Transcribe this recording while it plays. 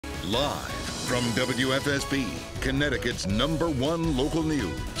Live from WFSB, Connecticut's #1 local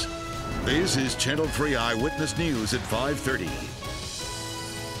news. This is Channel 3 Eyewitness News at 5:30.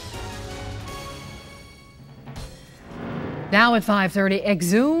 Now at 5:30,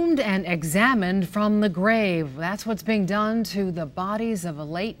 exhumed and examined from the grave. That's what's being done to the bodies of a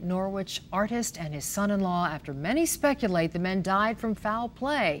late Norwich artist and his son-in-law after many speculate the men died from foul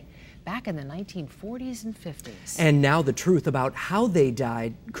play back in the 1940s and 50s. And now the truth about how they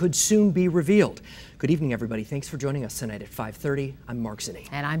died could soon be revealed. Good evening, everybody. Thanks for joining us tonight at 5:30. I'm Mark Zinni.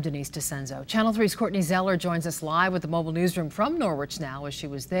 And I'm Denise DeCenzo. Channel 3's Courtney Zeller joins us live with the mobile newsroom from Norwich now, as she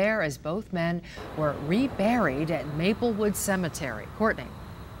was there as both men were reburied at Maplewood Cemetery. Courtney.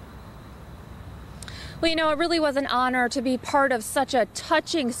 Well, you know, it really was an honor to be part of such a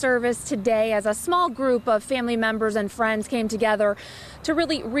touching service today as a small group of family members and friends came together to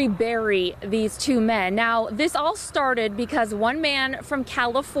really rebury these two men. Now, this all started because one man from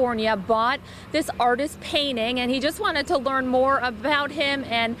California bought this artist painting and he just wanted to learn more about him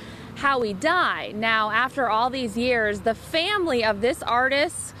and how he died. Now, after all these years, the family of this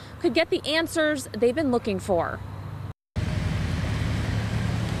artist could get the answers they've been looking for.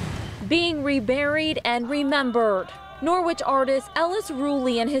 Being reburied and remembered. Norwich artist Ellis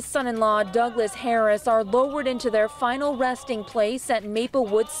Ruley and his son-in-law Douglas Harris are lowered into their final resting place at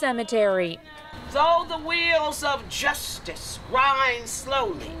Maplewood Cemetery. Though the wheels of justice grind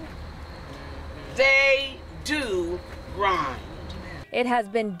slowly, they do grind. It has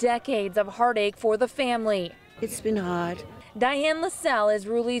been decades of heartache for the family. It's been hard. Diane LaSalle is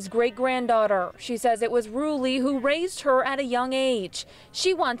Ruley's great-granddaughter. She says it was Ruley who raised her at a young age.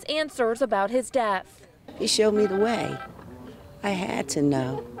 She wants answers about his death. He showed me the way. I had to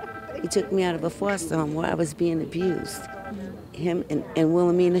know. He took me out of a foster home where I was being abused. Him and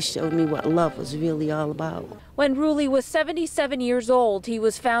Wilhelmina showed me what love was really all about. When Ruley was 77 years old, he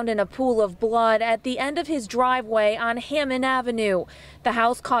was found in a pool of blood at the end of his driveway on Hammond Avenue. The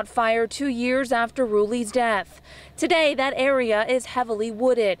house caught fire 2 years after Ruley's death. Today, that area is heavily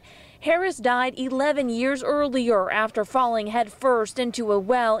wooded. Harris died 11 years earlier after falling headfirst into a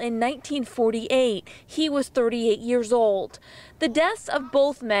well in 1948. He was 38 years old. The deaths of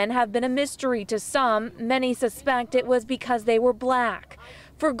both men have been a mystery to some. Many suspect it was because they were black.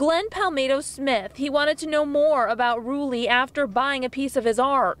 For Glenn Palmedo-Smith, he wanted to know more about Ruley after buying a piece of his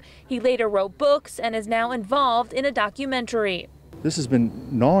art. He later wrote books and is now involved in a documentary. This has been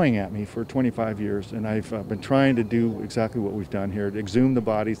gnawing at me for 25 years, and I've been trying to do exactly what we've done here, to exhume the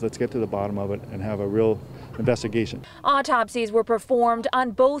bodies, let's get to the bottom of it, and have a real investigation. Autopsies were performed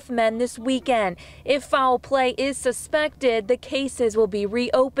on both men this weekend. If foul play is suspected, the cases will be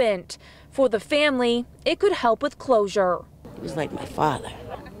reopened. For the family, it could help with closure. He was like my father.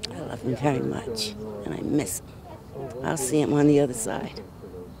 I love him very much, and I miss him. I'll see him on the other side.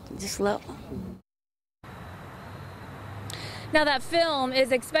 I just love him. Now, that film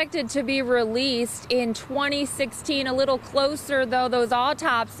is expected to be released in 2016, a little closer, though. Those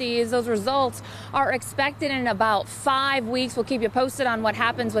autopsies, those results are expected in about 5 weeks. We'll keep you posted on what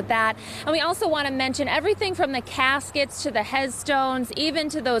happens with that. And we also want to mention everything from the caskets to the headstones, even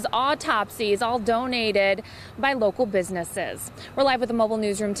to those autopsies, all donated by local businesses. We're live with the mobile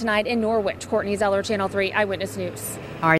newsroom tonight in Norwich. Courtney Zeller, Channel 3 Eyewitness News. All right.